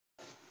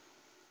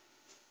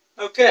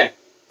Okay,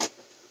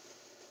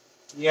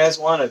 you guys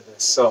wanted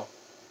this, so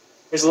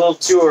here's a little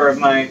tour of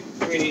my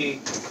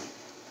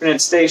 3D printed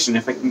station.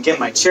 If I can get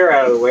my chair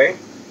out of the way.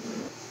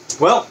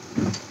 Well,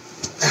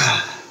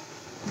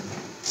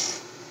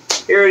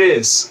 here it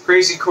is.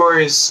 Crazy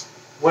Cory's,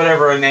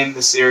 whatever I named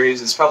the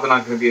series. It's probably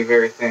not going to be a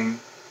very thing,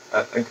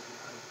 a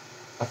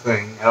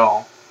thing at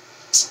all.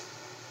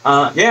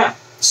 Yeah,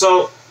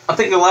 so I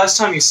think the last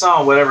time you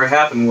saw whatever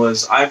happened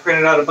was I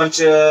printed out a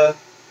bunch of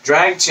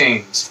drag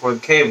chains for the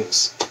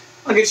cables.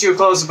 I'll get you a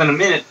close-up in a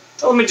minute.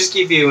 So let me just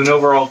give you an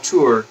overall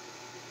tour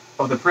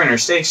of the printer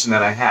station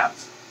that I have.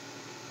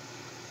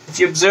 If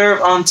you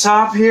observe on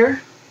top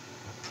here,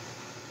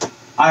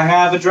 I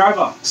have a dry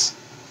box,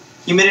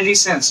 humidity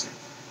sensor,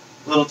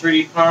 little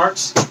 3D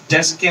parts,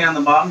 desiccant on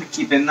the bottom to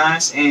keep it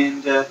nice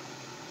and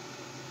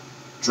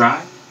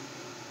dry.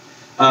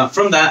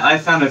 From that, I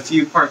found a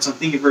few parts on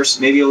Thingiverse.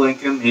 Maybe I'll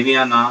link them, maybe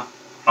I'll not.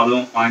 Probably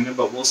won't find them,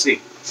 but we'll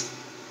see.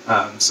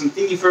 Some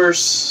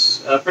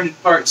Thingiverse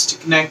printed parts to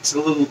connect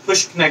a little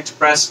push connect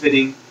brass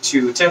fitting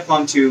to a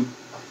Teflon tube,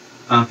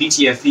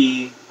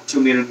 PTFE,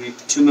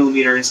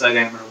 2mm inside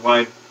diameter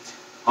wide,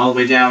 all the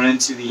way down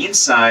into the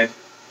inside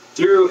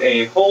through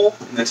a hole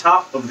in the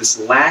top of this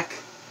lac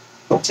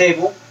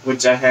table,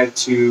 which I had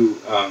to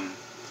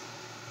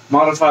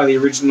modify the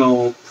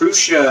original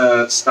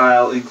Prusa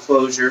style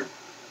enclosure,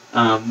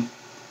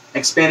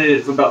 expanded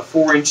it to about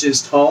 4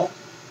 inches tall,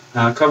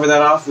 cover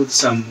that off with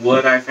some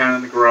wood I found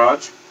in the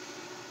garage,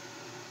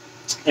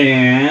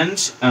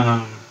 and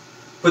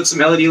put some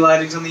LED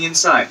lightings on the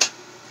inside.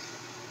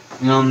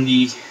 And on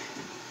the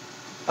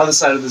other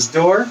side of this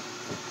door,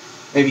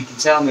 maybe you can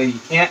tell, maybe you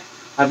can't,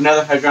 I have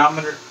another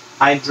hydrometer.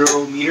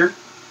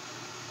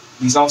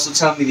 He's also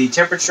telling me the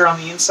temperature on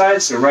the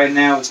inside, so right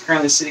now it's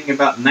currently sitting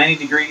about 90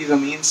 degrees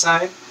on the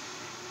inside.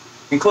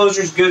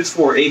 Enclosure is good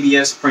for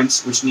ABS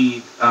prints, which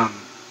need a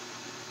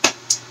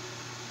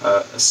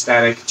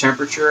static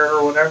temperature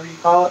or whatever you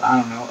call it. I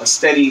don't know, a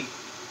steady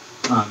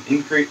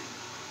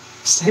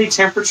steady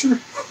temperature?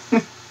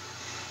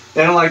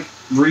 They don't like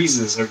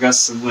breezes or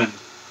gusts of wind.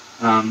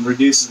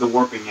 Reduces the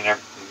warping and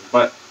everything.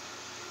 But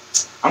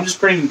I'm just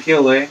printing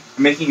PLA.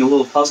 I'm making a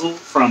little puzzle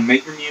from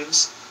Maker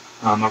Muse.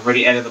 I've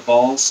already added the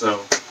balls,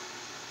 so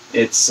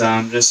it's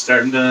just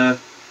starting to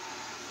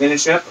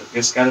finish up. I've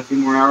just got a few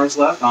more hours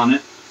left on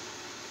it.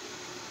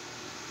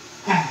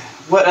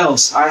 What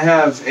else? I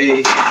have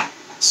a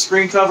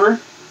screen cover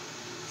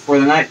for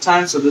the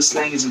nighttime, so this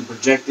thing isn't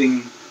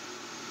projecting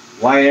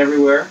light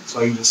everywhere, so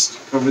I can just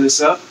cover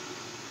this up,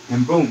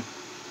 and boom,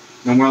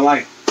 no more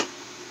light.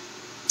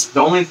 The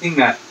only thing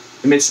that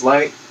emits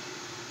light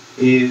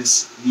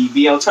is the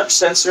BL touch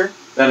sensor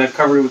that I've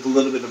covered with a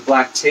little bit of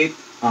black tape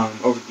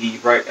over the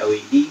bright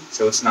LED,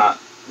 so it's not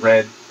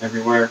red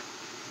everywhere.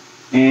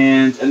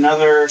 And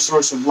another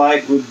source of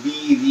light would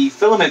be the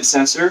filament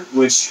sensor,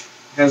 which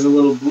has a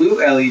little blue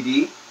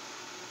LED,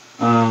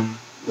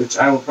 which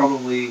I will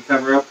probably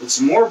cover up with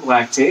some more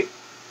black tape,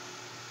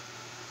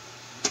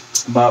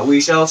 but we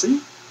shall see.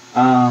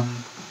 I'm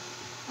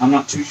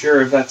not too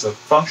sure if that's a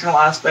functional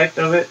aspect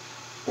of it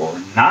or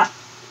not.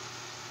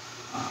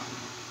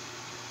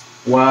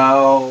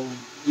 Well,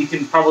 you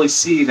can probably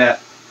see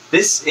that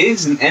this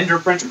is an Ender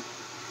printer.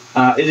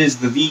 It is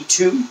the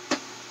V2.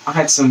 I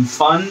had some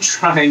fun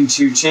trying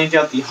to change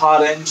out the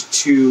hot end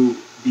to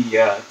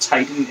the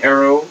Titan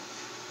Aero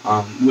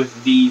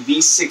with the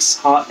V6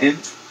 hot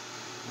end.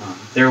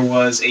 There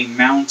was a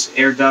mount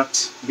air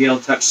duct BL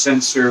touch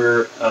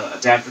sensor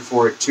adapter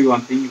for it too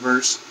on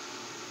Thingiverse.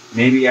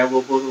 Maybe I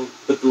will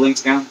put the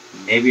links down.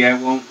 Maybe I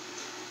won't.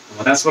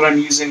 Well, that's what I'm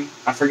using.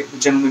 I forget the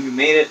gentleman who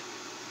made it.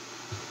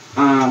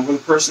 Or the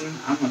person,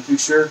 I'm not too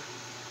sure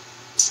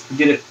who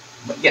did it.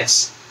 But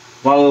yes,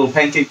 bought a little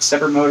pancake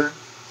stepper motor,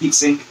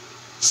 heatsink,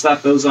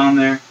 slap those on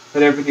there,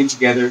 put everything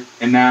together,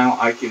 and now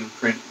I can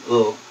print a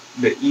little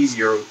bit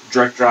easier with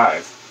direct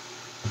drive.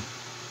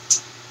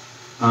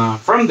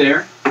 From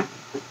there,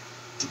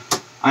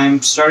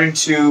 I'm starting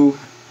to,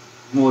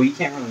 well, you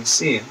can't really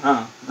see it,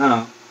 huh?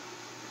 No.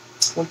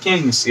 What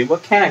can you see?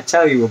 What can I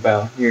tell you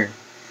about here?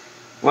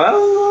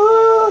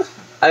 Well,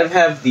 I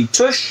have the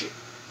tush.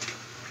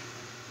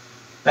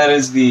 That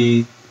is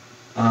the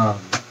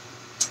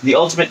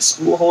ultimate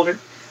spool holder.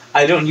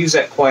 I don't use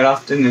that quite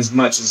often as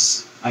much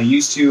as I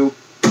used to.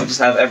 I just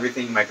have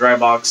everything in my dry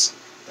box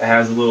that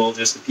has a little,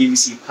 just a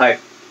PVC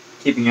pipe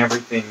keeping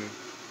everything,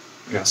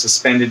 you know,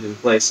 suspended in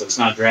place so it's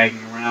not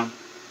dragging around.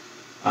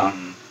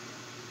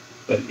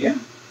 But yeah,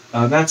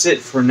 that's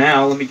it for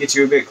now. Let me get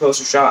you a bit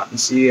closer shot and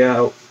see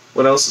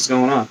what else is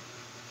going on.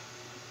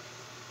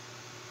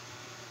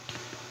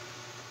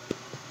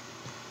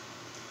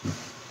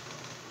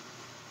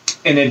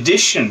 In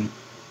addition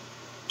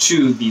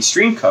to the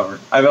stream cover,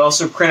 I've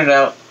also printed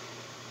out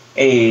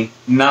a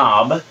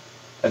knob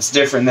that's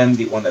different than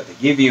the one that they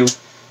give you,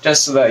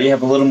 just so that you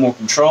have a little more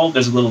control.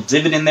 There's a little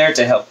divot in there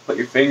to help put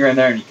your finger in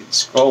there and you can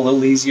scroll a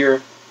little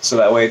easier, so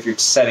that way if you're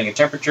setting a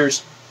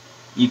temperatures,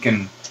 you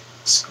can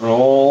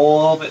scroll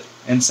a little bit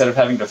instead of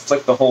having to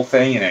flick the whole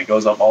thing and it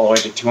goes up all the way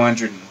to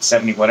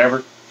 270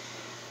 whatever.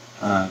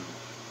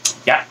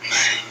 Yeah,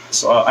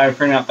 So I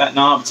printed out that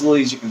knob. It's a little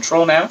easy to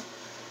control now.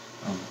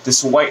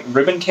 This white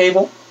ribbon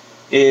cable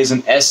is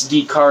an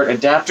SD card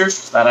adapter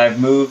that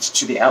I've moved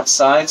to the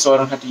outside, so I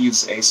don't have to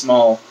use a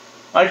small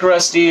micro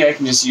SD. I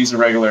can just use a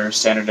regular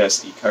standard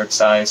SD card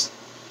size.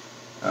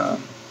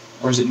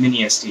 Or is it mini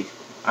SD?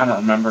 I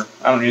don't remember.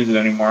 I don't use it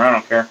anymore. I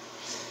don't care.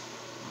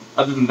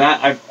 Other than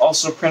that, I've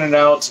also printed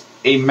out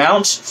a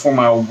mount for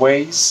my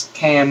Waze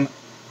Cam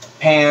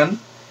pan,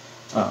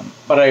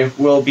 but I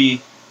will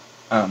be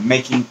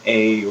making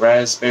a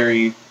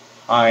Raspberry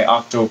Pi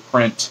Octo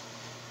print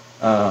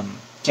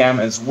cam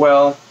as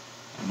well.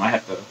 I might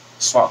have to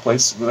swap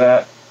places with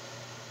that.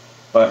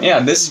 But yeah,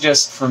 this is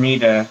just for me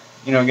to,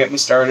 get me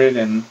started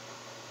and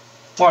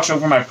watch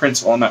over my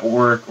prints while I'm at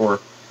work or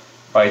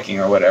biking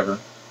or whatever.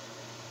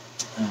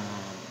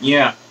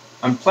 Yeah,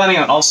 I'm planning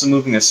on also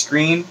moving the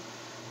screen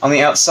on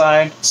the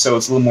outside, so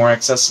it's a little more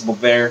accessible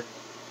there.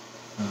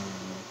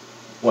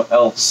 What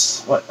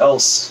else? What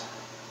else?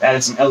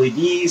 Added some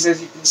LEDs,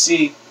 as you can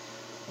see.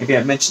 Maybe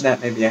I've mentioned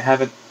that, maybe I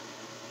haven't.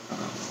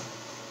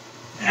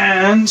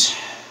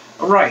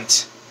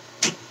 Alright.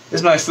 This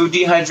is my food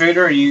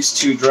dehydrator I use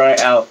to dry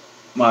out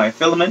my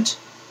filament.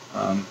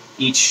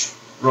 Each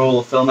roll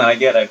of filament I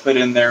get, I put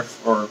in there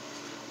for,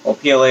 well,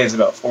 PLA is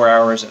about 4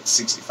 hours at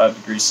 65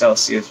 degrees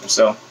Celsius or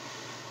so.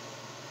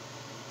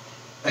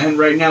 And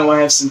right now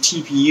I have some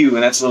TPU,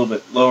 and that's a little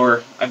bit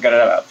lower. I've got it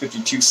at about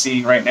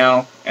 52C right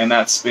now, and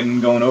that's been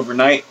going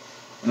overnight.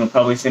 And it'll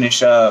probably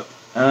finish up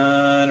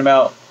in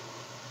about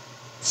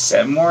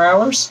 7 more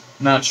hours?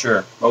 Not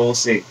sure, but we'll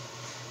see.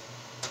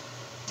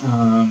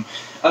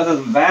 Other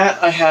than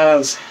that, I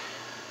have,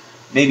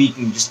 maybe you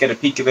can just get a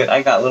peek of it,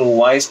 I got little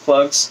Wise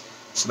plugs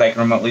so that I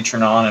can remotely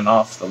turn on and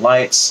off the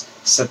lights,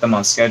 set them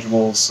on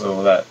schedules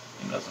so that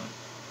it doesn't,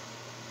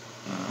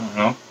 I don't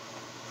know,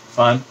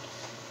 fun.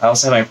 I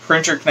also have my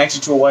printer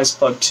connected to a Wise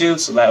plug too,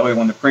 so that way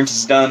when the print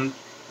is done,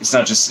 it's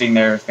not just sitting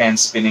there, fan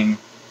spinning.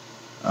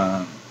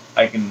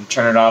 I can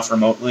turn it off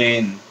remotely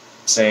and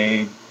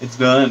say, it's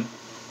done.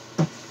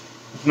 You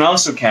can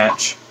also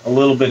catch a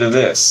little bit of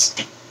this.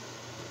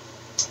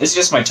 This is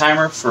just my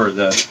timer for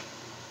the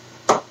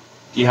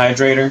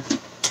dehydrator.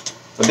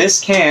 But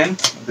this can,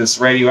 this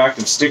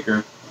radioactive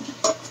sticker,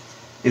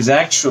 is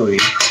actually,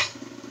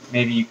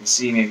 maybe you can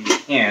see, maybe you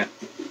can't,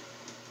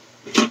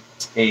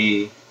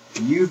 a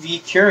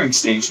UV curing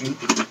station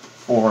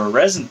for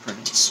resin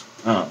printers.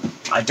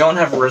 I don't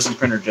have a resin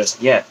printer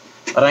just yet,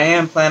 but I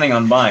am planning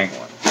on buying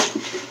one.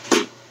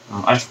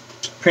 I've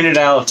printed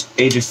out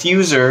a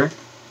diffuser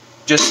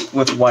just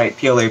with white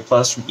PLA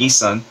Plus from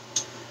eSun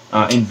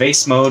in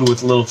vase mode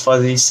with a little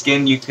fuzzy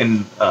skin you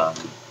can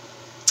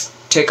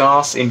take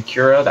off in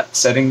Cura, that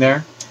setting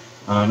there.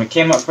 It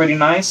came out pretty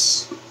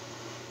nice.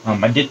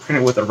 I did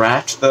print it with a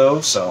rat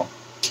though, so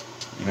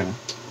a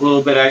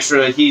little bit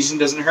extra adhesion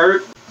doesn't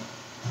hurt.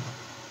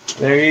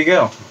 There you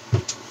go.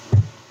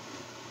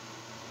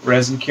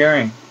 Resin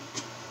curing.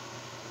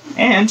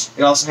 And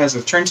it also has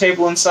a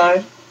turntable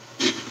inside.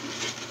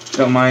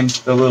 Don't mind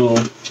the little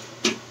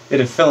bit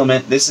of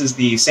filament. This is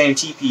the same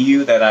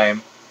TPU that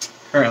I'm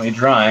currently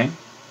drying.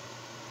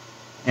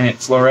 And it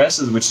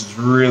fluoresces, which is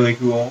really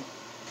cool.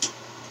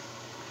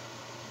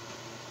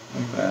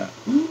 Look at that.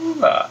 Ooh,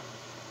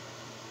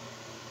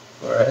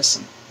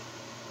 fluorescent.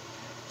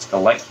 It's like a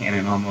light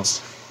cannon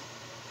almost.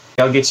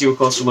 I'll get you a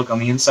closer look on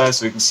the inside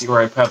so you can see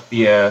where I put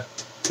the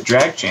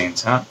drag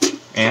chains, huh?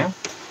 Yeah?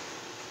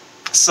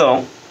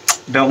 So,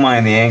 don't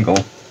mind the angle.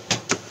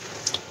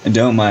 And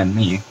don't mind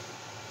me.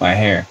 My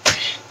hair.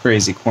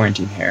 Crazy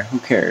quarantine hair. Who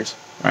cares,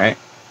 right?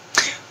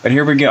 But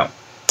here we go.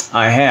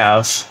 I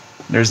have,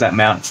 there's that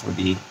mount for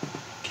the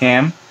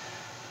cam,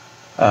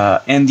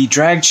 and the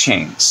drag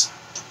chains.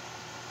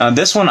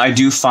 This one I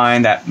do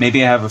find that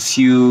maybe I have a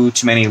few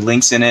too many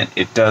links in it.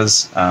 It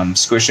does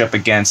squish up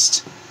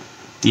against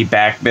the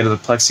back bit of the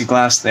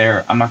plexiglass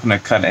there. I'm not going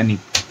to cut any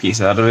piece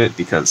out of it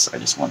because I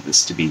just want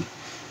this to be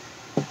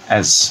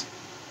as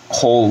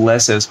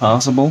hole-less as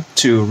possible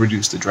to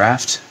reduce the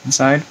draft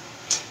inside.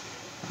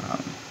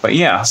 But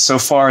yeah, so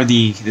far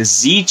the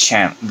Z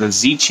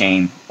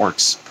chain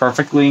works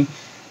perfectly.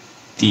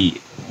 The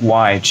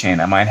Y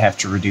chain I might have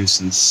to reduce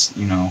in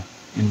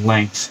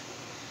length.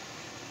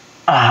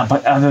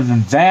 But other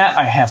than that,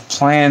 I have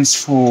plans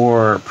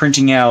for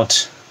printing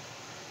out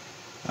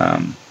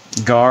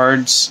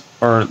guards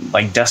or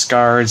like desk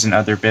guards and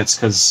other bits,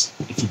 because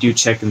if you do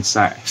check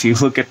inside, if you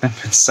look at them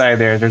inside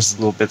there, there's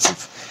little bits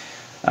of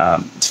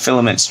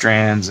filament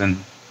strands and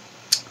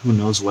who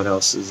knows what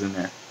else is in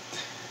there.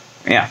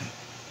 Yeah.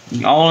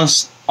 You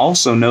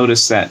also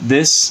notice that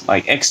this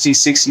like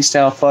XT60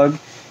 style plug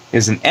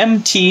is an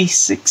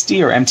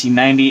MT60 or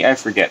MT90, I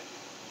forget.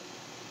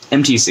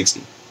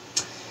 MT60.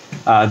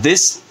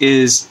 This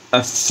is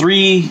a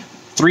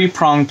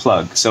three-prong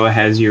plug, so it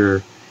has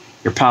your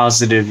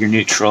positive, your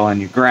neutral, and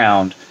your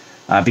ground.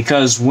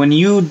 Because when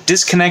you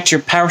disconnect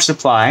your power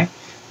supply,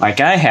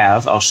 like I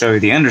have, I'll show you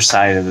the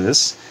underside of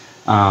this.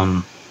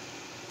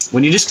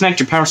 When you disconnect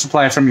your power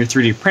supply from your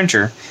 3D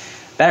printer,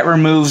 that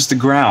removes the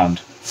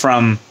ground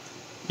from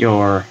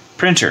your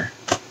printer.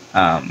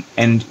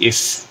 And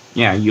if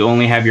yeah, you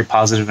only have your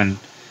positive and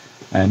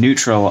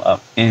neutral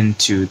up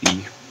into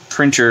the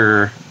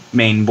printer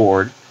main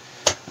board.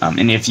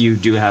 And if you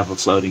do have a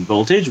floating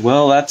voltage,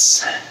 well,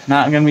 that's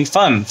not going to be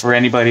fun for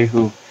anybody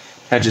who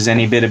touches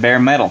any bit of bare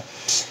metal.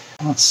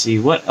 Let's see,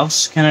 what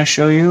else can I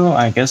show you?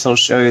 I guess I'll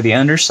show you the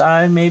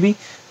underside, maybe.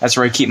 That's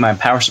where I keep my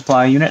power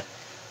supply unit.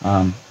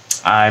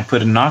 I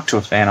put a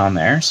Noctua fan on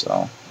there,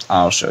 so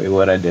I'll show you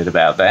what I did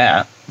about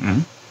that.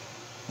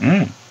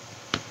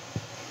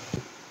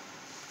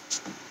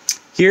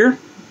 Here,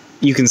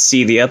 you can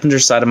see the up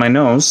underside of my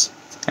nose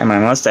and my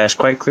mustache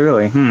quite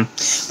clearly.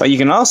 But you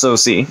can also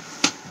see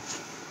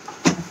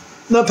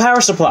the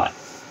power supply.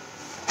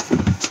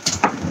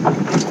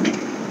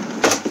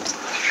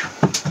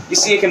 You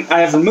see,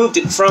 I have removed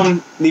it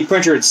from the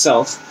printer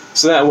itself,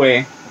 so that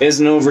way it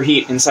doesn't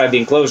overheat inside the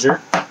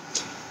enclosure.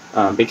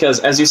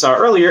 Because, as you saw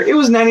earlier, it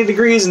was 90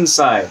 degrees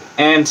inside,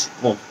 and,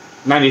 well,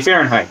 90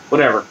 Fahrenheit,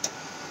 whatever.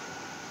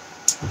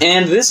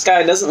 And this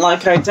guy doesn't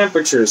like high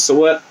temperatures, so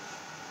what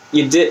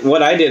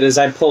I did is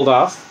I pulled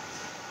off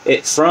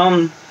it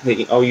from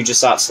the, oh, you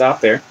just saw it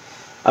stop there.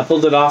 I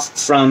pulled it off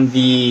from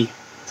the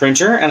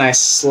printer, and I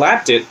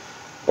slapped it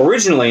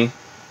originally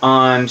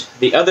on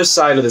the other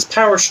side of this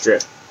power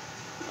strip.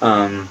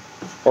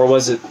 Or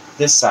was it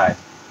this side?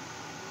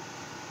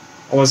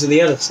 Or was it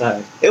the other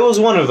side? It was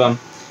one of them.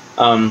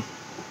 And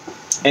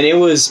it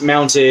was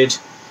mounted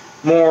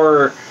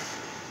more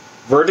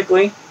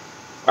vertically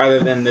rather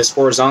than this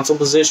horizontal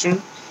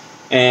position.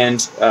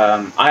 And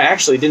I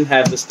actually didn't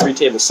have this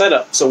 3-table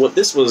setup, so what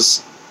this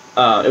was,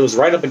 it was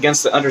right up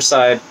against the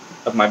underside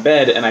of my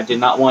bed, and I did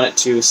not want it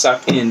to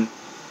suck in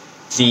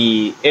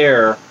the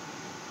air.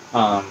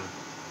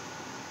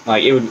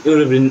 Like it would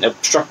have been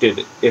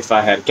obstructed if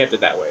I had kept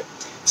it that way.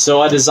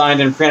 So I designed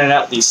and printed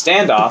out these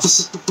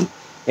standoffs.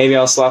 Maybe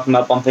I'll slap them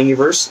up on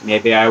Thingiverse,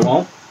 maybe I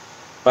won't.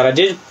 But I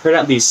did print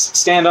out these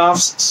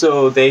standoffs,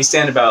 so they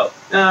stand about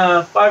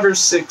 5 or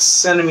 6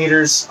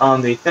 centimeters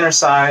on the thinner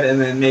side, and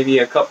then maybe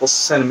a couple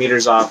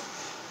centimeters off.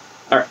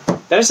 Or,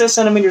 did I say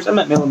centimeters? I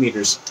meant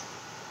millimeters.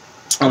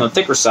 On the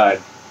thicker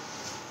side.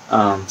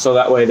 So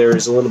that way there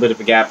is a little bit of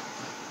a gap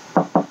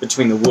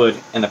between the wood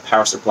and the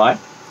power supply.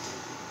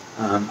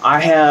 I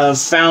have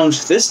found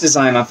this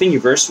design on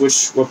Thingiverse,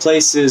 which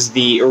replaces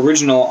the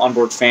original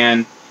onboard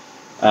fan,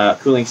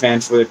 cooling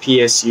fan for the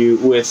PSU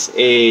with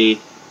a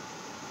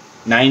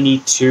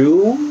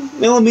 92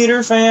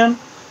 millimeter fan.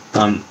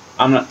 I'm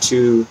not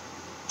too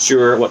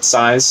sure what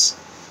size.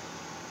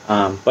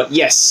 But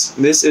yes,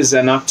 this is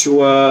a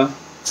Noctua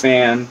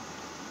fan.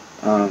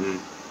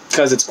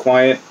 Because it's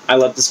quiet, I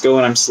let this go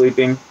when I'm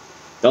sleeping.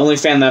 The only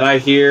fan that I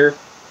hear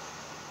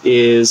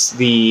is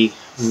the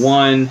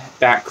one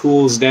that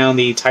cools down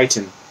the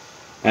Titan.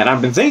 And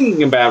I've been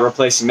thinking about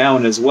replacing that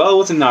one as well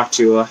with a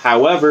Noctua.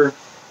 However,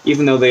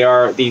 even though they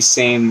are the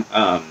same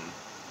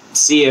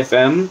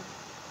CFM,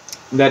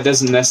 that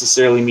doesn't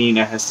necessarily mean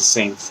it has the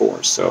same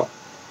force. So,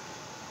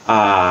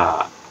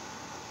 I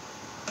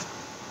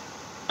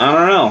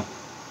don't know.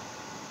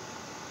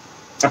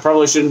 I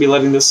probably shouldn't be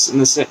letting this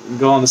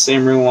go in the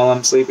same room while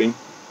I'm sleeping.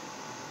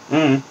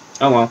 Oh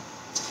well.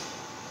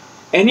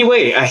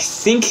 Anyway, I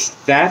think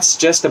that's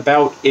just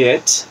about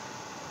it.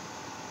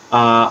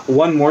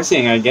 One more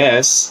thing, I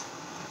guess,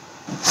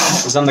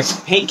 is on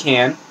the paint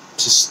can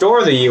to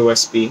store the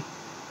USB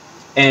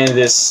and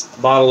this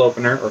bottle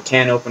opener or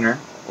can opener,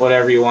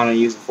 whatever you want to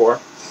use it for.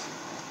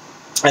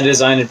 I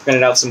designed and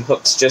printed out some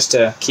hooks just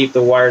to keep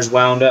the wires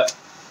wound up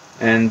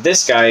and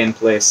this guy in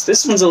place.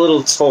 This one's a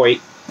little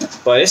tight,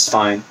 but it's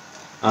fine.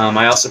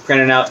 I also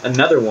printed out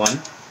another one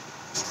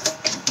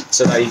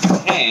so that you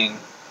can hang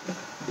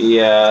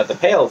the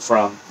pail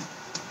from.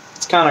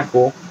 It's kind of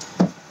cool.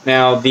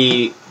 Now,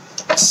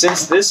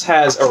 since this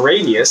has a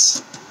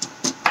radius,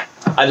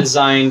 I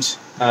designed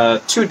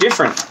 2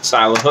 different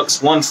style of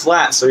hooks. One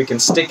flat, so you can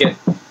stick it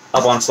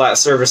up on flat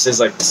surfaces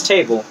like this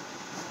table,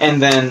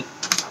 and then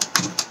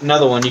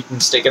another one you can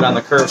stick it on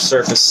the curved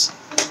surface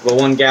of a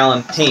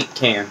 1-gallon paint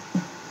can.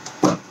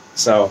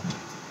 So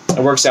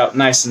it works out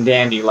nice and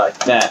dandy like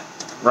that,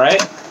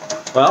 right?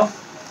 Well,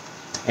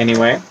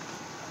 anyway,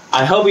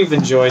 I hope you've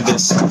enjoyed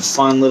this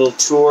fun little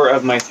tour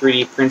of my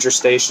 3D printer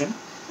station.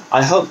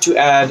 I hope to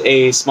add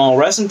a small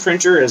resin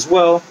printer as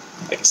well,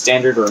 like a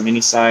standard or a mini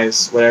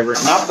size, whatever.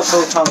 Not the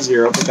Photon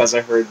Zero, because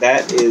I heard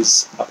that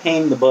is a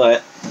pain in the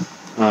butt.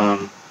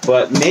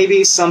 But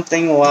maybe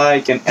something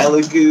like an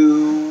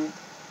Elegoo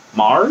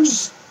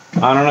Mars?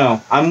 I don't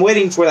know. I'm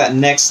waiting for that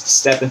next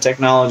step in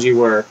technology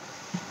where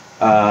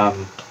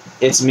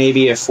it's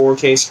maybe a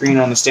 4K screen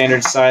on the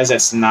standard size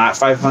that's not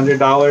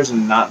 $500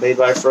 and not made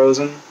by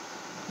Frozen.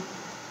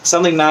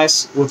 Something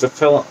nice with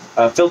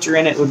a filter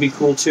in it would be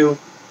cool too.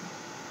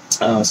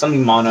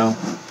 Something mono.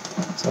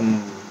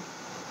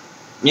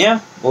 Yeah,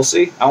 we'll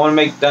see. I want to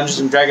make Dungeons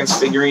and Dragons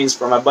figurines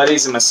for my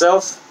buddies and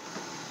myself.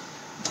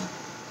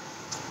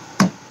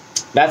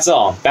 That's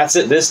all. That's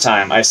it this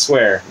time, I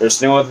swear.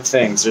 There's no other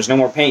things. There's no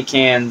more paint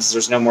cans.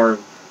 There's no more...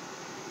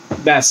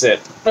 That's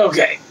it.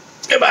 Okay.